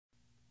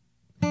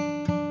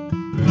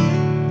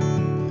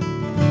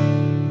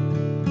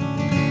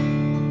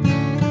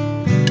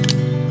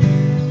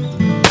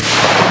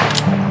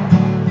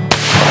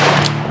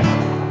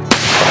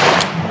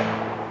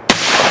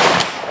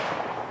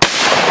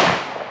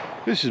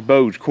This is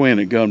Boj Quinn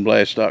at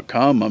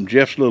gunblast.com. I'm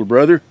Jeff's little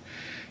brother.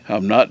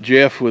 I'm not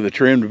Jeff with a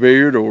trimmed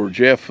beard or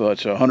Jeff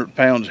that's 100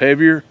 pounds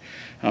heavier.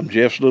 I'm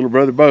Jeff's little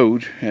brother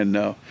Boj, and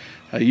I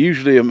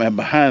usually am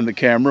behind the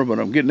camera, but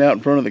I'm getting out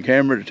in front of the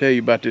camera to tell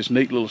you about this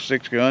neat little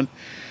 6-gun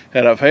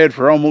that I've had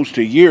for almost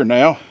a year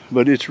now,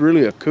 but it's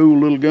really a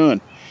cool little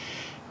gun.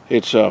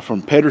 It's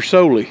from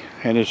Pedersoli,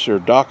 and it's their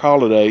Doc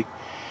Holliday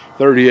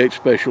 38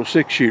 Special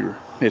 6-shooter.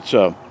 It's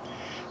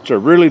a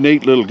really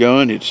neat little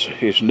gun.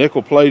 It's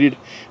nickel plated.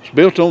 It's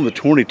built on the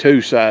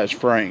 22 size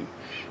frame,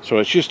 so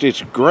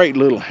it's a great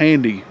little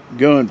handy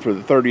gun for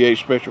the 38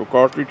 Special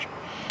cartridge.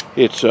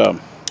 It's a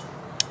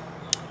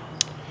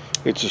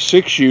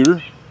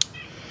 6-shooter,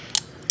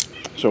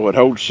 so it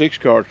holds 6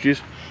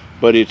 cartridges,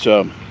 but it's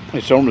on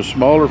a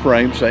smaller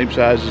frame, same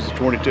size as the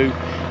 22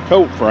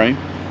 Colt frame,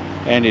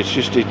 and it's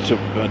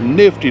a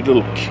nifty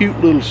little cute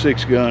little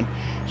 6-gun.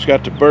 It's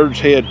got the bird's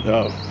head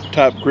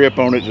type grip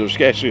on it, so it's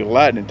actually a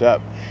lightning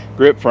type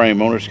grip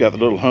frame on it. It's got the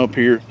little hump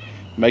here,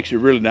 makes it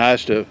really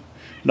nice to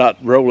not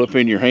roll up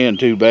in your hand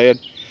too bad.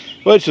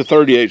 But it's a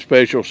 38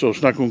 Special, so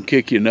it's not going to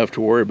kick you enough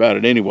to worry about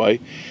it anyway.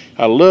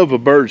 I love a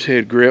bird's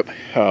head grip,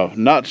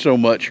 not so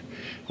much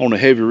on a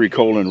heavy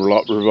recoiling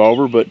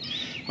revolver, but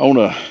on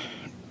a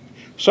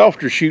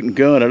softer shooting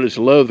gun, I just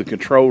love the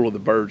control of the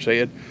bird's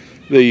head.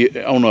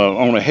 On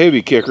a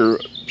heavy kicker,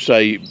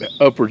 say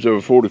upwards of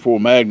a 44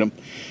 Magnum,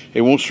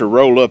 it wants to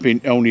roll up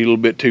on you a little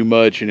bit too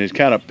much, and it's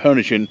kind of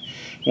punishing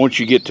once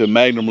you get to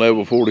Magnum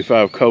level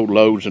 45 Colt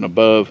loads and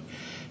above.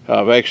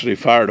 I've actually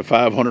fired a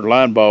 500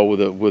 line ball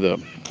with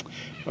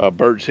a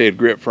bird's head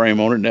grip frame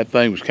on it, and that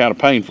thing was kind of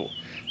painful.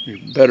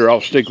 You're better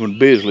off sticking with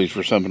Bisley's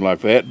for something like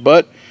that.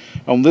 But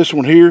on this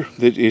one here,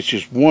 it's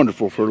just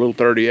wonderful for a little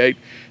 38.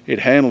 It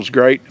handles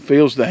great,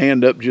 fills the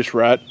hand up just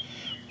right.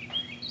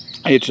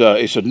 It's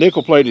a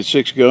nickel-plated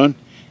 6-gun.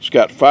 It's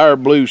got fire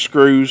blue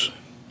screws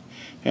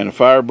and a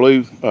fire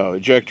blue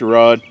ejector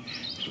rod.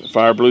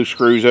 Fire blue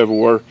screws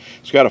everywhere.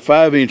 It's got a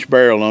 5-inch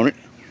barrel on it,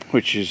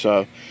 which is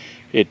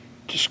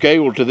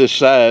scaled to this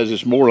size.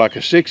 It's more like a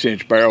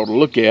 6-inch barrel to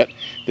look at.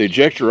 The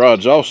ejector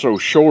rod's also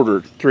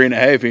shorter,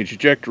 3.5-inch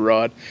ejector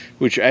rod,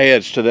 which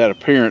adds to that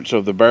appearance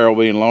of the barrel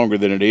being longer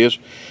than it is.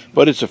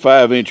 But it's a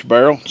 5-inch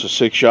barrel. It's a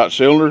 6-shot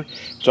cylinder.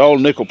 It's all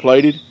nickel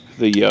plated.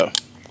 The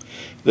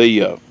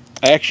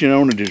action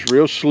on it is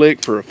real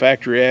slick for a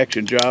factory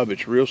action job.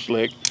 It's real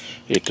slick.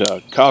 It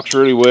cocks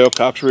really well,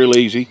 cocks real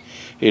easy.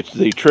 It's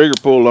the trigger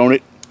pull on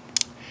it.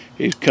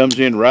 It comes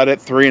in right at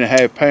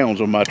 3.5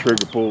 pounds on my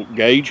trigger pull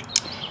gauge,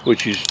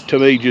 which is, to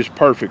me, just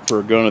perfect for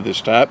a gun of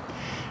this type.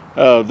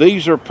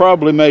 These are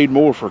probably made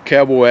more for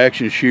Cowboy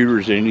Action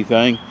shooters than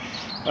anything.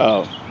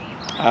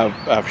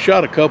 I've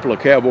shot a couple of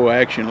Cowboy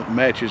Action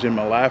matches in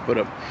my life, but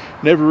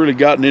I've never really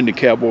gotten into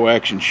Cowboy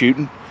Action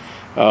shooting.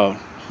 All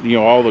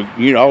the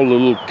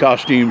little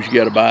costumes you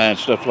got to buy and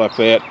stuff like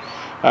that.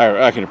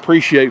 I can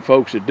appreciate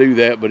folks that do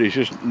that, but it's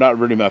just not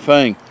really my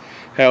thing.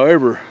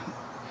 However,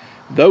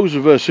 those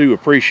of us who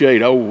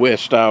appreciate old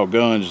West style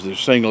guns, the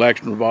single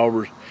action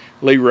revolvers,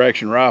 lever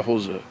action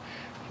rifles,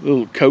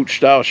 little coach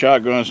style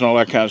shotguns and all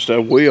that kind of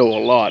stuff, we owe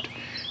a lot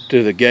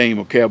to the game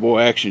of Cowboy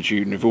Action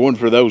shooting. If it wasn't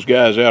for those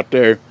guys out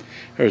there,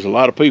 there's a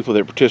lot of people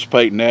that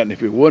participate in that, and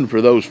if it wasn't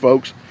for those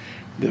folks,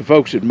 the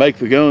folks that make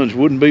the guns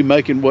wouldn't be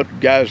making what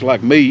guys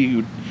like me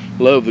who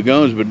love the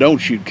guns but don't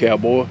shoot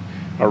cowboy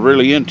are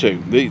really into.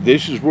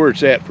 This is where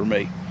it's at for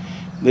me.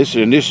 This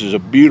is a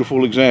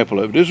beautiful example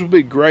of it. This would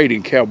be great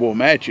in cowboy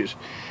matches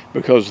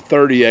because the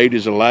 38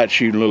 is a light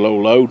shooting little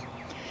old load,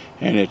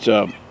 and it's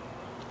not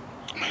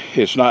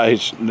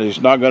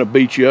going to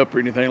beat you up or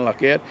anything like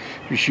that.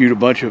 You shoot a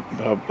bunch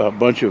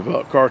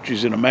of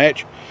cartridges in a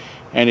match,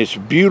 and it's a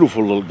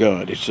beautiful little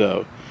gun. It's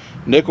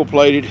nickel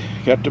plated,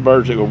 got the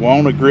bird's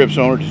walnut grips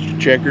on it.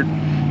 It's checkered.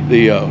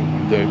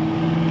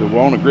 The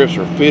walnut grips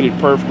are fitted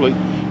perfectly.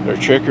 They're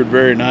checkered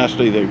very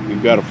nicely.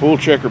 We've got a full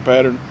checker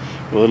pattern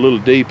with a little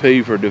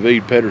DP for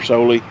Davide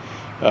Pedersoli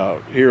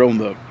here on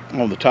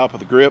the top of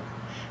the grip.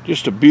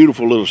 Just a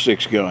beautiful little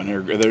 6-gun.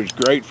 They're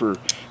great for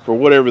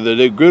whatever they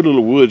do. Good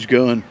little woods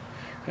gun,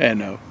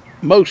 and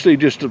mostly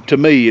just to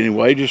me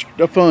anyway, just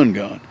a fun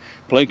gun.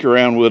 Plink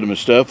around with them and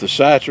stuff. The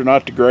sights are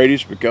not the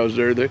greatest because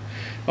they're the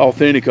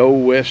authentic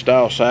old West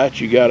style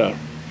sights. You got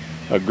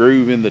a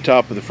groove in the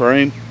top of the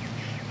frame,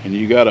 and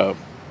you got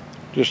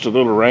just a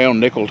little round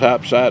nickel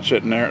type sight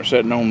sitting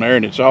on there,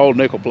 and it's all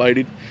nickel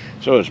plated,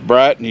 so it's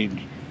bright, and you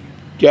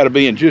got to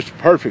be in just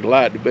perfect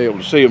light to be able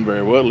to see them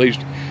very well, at least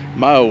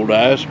my old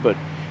eyes. But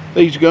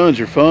these guns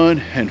are fun,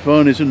 and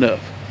fun is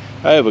enough.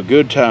 I have a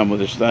good time with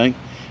this thing.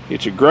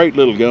 It's a great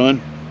little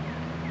gun.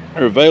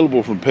 They're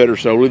available from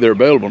Pedersoli. They're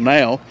available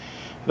now.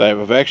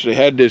 I've actually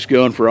had this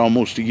gun for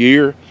almost a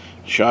year.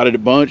 Shot it a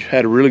bunch,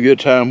 had a really good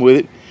time with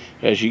it.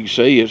 As you can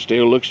see, it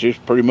still looks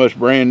just pretty much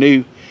brand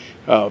new.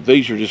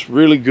 These are just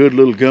really good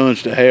little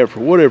guns to have for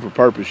whatever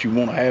purpose you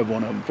want to have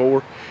one of them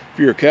for. If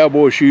you're a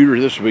cowboy shooter,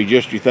 this will be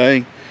just your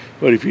thing.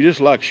 But if you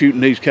just like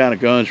shooting these kind of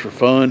guns for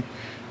fun,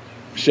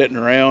 sitting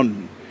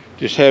around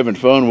just having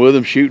fun with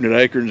them, shooting at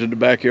acorns in the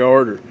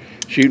backyard or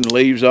shooting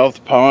leaves off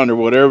the pond or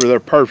whatever, they're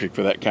perfect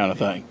for that kind of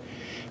thing.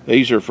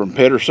 These are from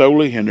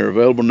Pedersoli, and they're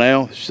available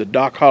now. It's the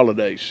Doc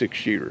Holliday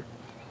 6-shooter.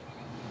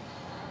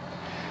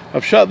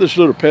 I've shot this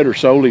little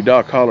Pedersoli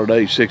Doc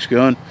Holliday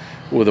 6-gun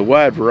with a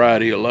wide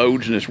variety of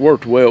loads, and it's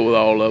worked well with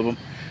all of them.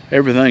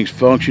 Everything's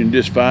functioned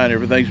just fine.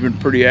 Everything's been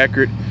pretty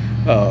accurate.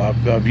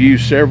 I've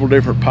used several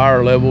different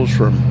power levels,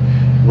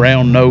 from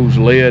round nose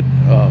lead,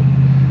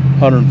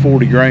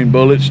 140 grain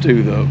bullets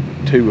to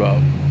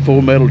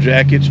full metal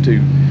jackets,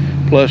 to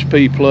plus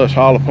P plus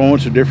hollow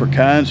points of different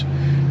kinds.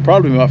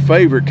 Probably my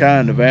favorite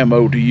kind of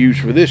ammo to use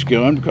for this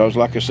gun, because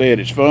like I said,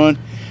 it's fun.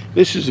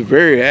 This is a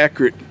very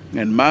accurate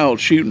and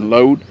mild shooting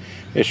load.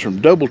 It's from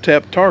Double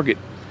Tap Target.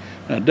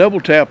 Now, Double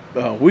Tap,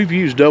 we've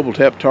used Double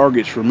Tap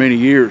targets for many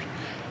years,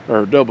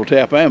 or Double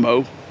Tap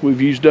ammo.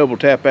 We've used Double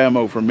Tap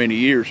ammo for many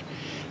years,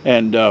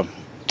 and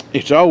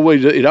it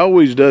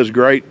always does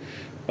great.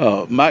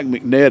 Mike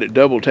McNett at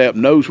Double Tap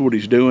knows what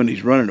he's doing.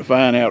 He's running a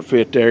fine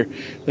outfit there.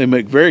 They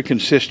make very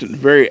consistent,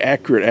 very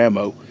accurate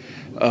ammo,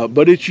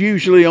 but it's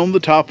usually on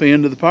the top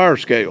end of the power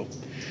scale,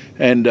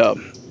 and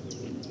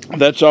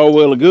that's all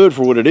well and good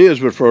for what it is,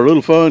 but for a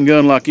little fun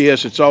gun like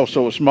this, it's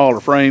also a smaller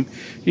frame.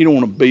 You don't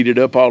want to beat it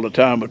up all the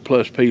time with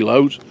plus P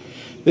loads.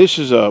 This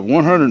is a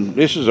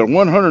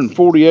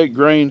 148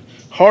 grain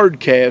hard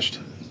cast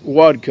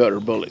wad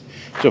cutter bullet.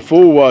 It's a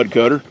full wad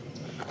cutter,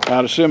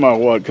 not a semi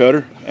wad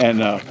cutter,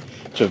 and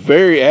it's a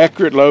very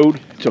accurate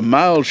load. It's a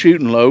mild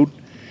shooting load.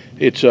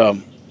 It's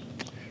a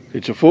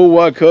full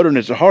wad cutter, and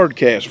it's a hard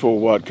cast full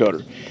wad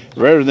cutter,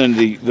 rather than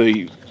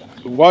the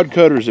wad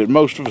cutters that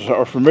most of us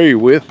are familiar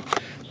with.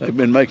 They've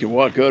been making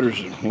wad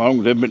cutters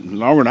longer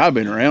than I've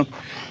been around,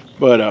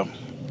 but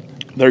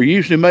they're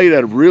usually made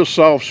out of real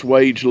soft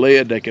swage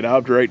lead. They can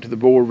obturate to the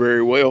bore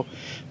very well.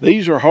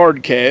 These are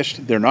hard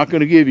cast. They're not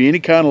going to give you any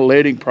kind of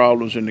leading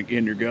problems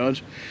in your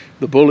guns.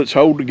 The bullets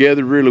hold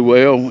together really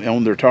well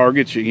on their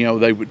targets. You know,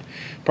 they would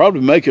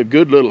probably make a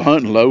good little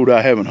hunting load.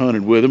 I haven't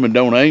hunted with them and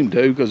don't aim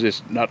to, because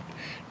it's not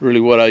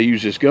really what I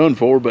use this gun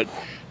for. But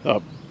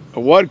a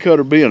wad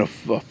cutter being a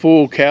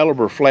full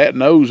caliber flat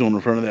nose on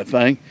the front of that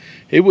thing,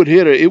 it would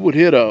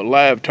hit a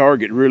live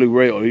target really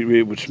well.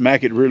 It would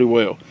smack it really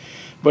well.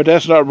 But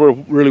that's not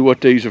really what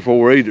these are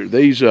for either.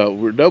 These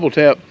were Double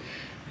Tap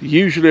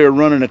usually are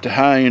running at the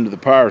high end of the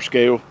power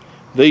scale.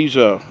 These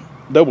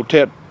double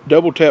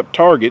tap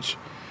targets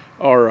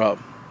are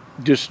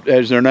just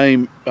as their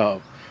name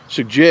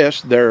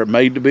suggests, they're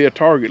made to be a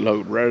target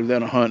load rather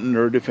than a hunting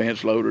or a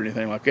defense load or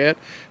anything like that,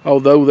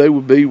 although they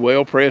would be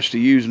well pressed to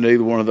use in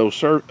either one of those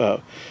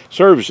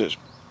services.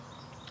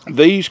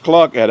 These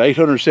clock at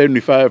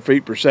 875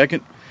 feet per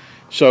second,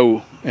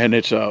 so, and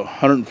it's a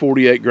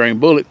 148 grain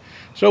bullet,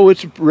 so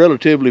it's a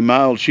relatively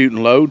mild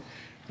shooting load.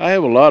 I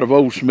have a lot of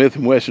old Smith &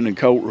 Wesson and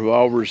Colt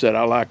revolvers that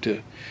I like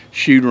to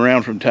shoot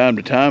around from time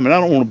to time, and I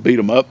don't want to beat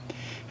them up,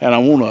 and I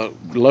want a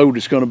load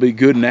that's going to be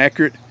good and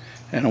accurate,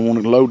 and I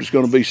want a load that's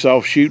going to be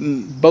soft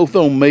shooting, both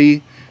on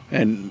me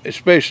and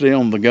especially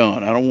on the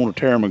gun. I don't want to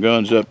tear my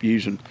guns up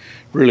using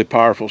really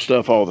powerful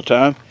stuff all the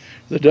time.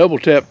 The Double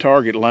Tap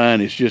Target line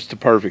is just the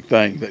perfect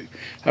thing.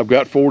 I've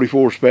got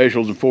 44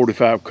 specials and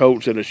 45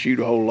 Colts that I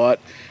shoot a whole lot.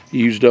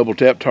 Use Double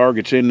Tap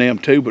targets in them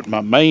too, but my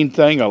main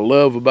thing I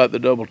love about the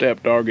Double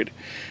Tap Target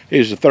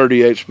is the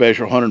 38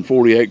 special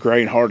 148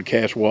 grain hard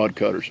cast wad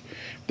cutters.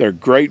 They're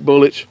great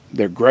bullets.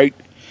 They're great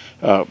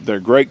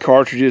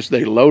cartridges.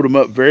 They load them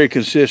up very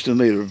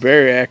consistently. They're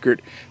very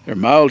accurate. They're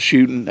mild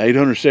shooting,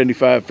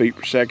 875 feet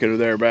per second or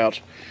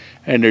thereabouts,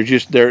 and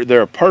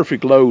they're a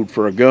perfect load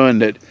for a gun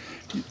that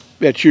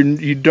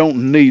you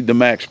don't need the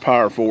max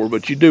power for,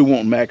 but you do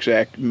want max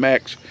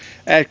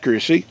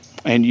accuracy,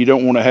 and you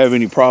don't want to have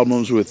any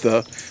problems with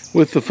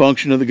the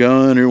function of the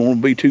gun, or want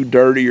to be too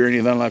dirty or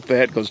anything like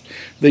that, because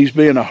these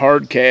being a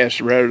hard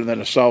cast rather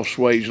than a soft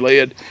swage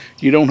lead,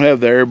 you don't have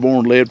the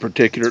airborne lead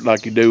particulate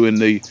like you do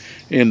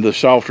in the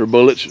softer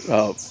bullets.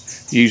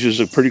 Uses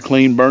a pretty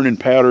clean burning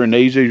powder, and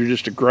these are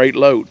just a great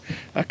load.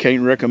 I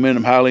can't recommend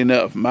them highly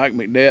enough. Mike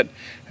McNett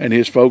and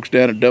his folks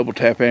down at Double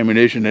Tap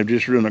Ammunition have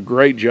just done a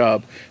great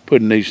job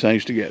putting these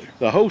things together.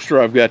 The holster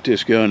I've got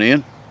this gun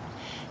in,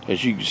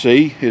 as you can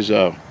see, is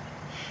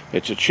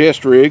it's a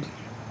chest rig.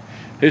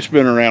 It's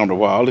been around a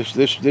while.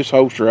 This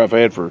holster I've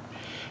had for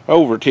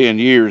over 10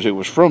 years. It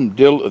was from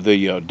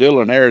the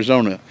Dillon,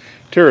 Arizona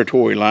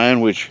territory line,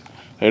 which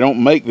they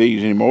don't make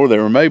these anymore. They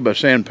were made by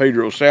San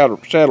Pedro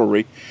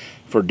Saddlery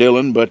for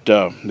Dillon, but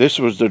this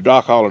was the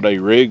Doc Holliday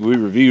rig. We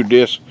reviewed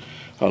this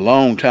a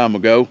long time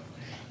ago,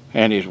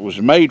 and it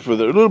was made for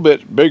the little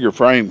bit bigger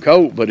frame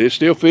Colt, but it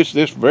still fits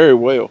this very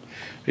well.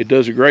 It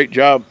does a great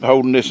job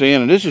holding this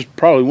in, and this is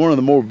probably one of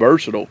the more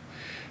versatile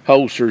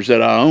holsters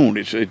that I own.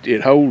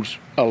 It holds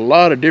a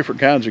lot of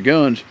different kinds of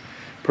guns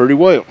pretty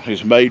well.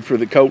 It's made for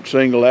the Colt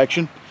single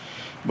action,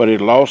 but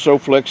it'll also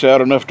flex out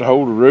enough to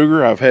hold a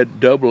Ruger. I've had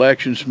double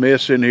action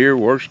Smiths in here,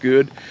 works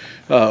good.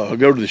 I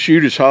go to the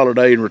Shooters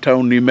Holiday in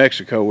Raton, New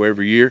Mexico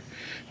every year,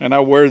 and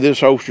I wear this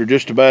holster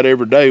just about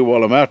every day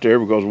while I'm out there,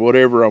 because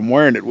whatever I'm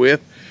wearing it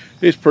with,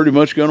 it's pretty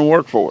much going to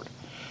work for it.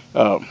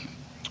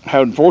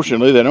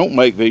 Unfortunately, they don't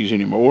make these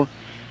anymore.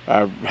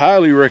 I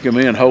highly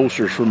recommend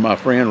holsters from my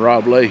friend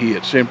Rob Leahy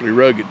at Simply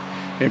Rugged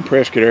in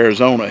Prescott,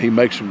 Arizona. He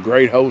makes some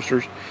great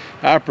holsters.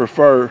 I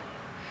prefer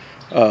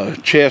a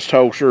chest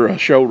holster, a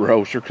shoulder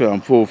holster, because I'm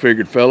a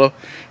full-figured fellow.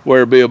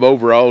 Wear bib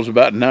overalls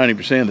about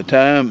 90% of the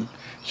time,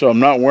 so I'm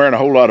not wearing a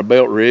whole lot of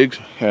belt rigs.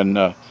 And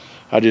I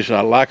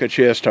like a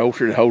chest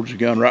holster that holds the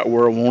gun right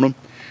where I want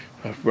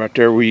them. Right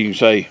there where you can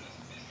say,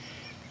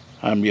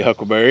 I'm your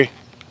Huckleberry.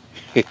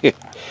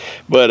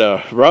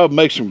 But Rob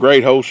makes some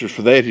great holsters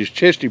for that. His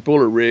chesty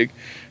puller rig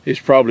is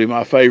probably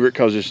my favorite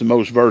because it's the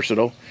most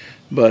versatile.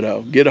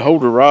 But get a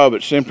hold of Rob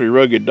at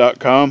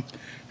simplyrugged.com,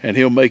 and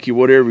he'll make you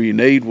whatever you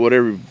need,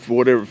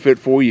 whatever fit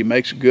for you. He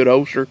makes a good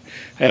holster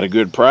at a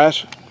good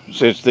price.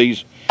 Since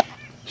these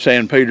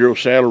San Pedro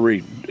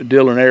Salary,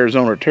 Dillon,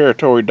 Arizona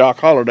Territory Doc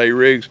Holliday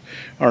rigs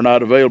are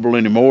not available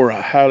anymore,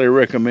 I highly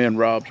recommend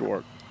Rob's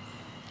work.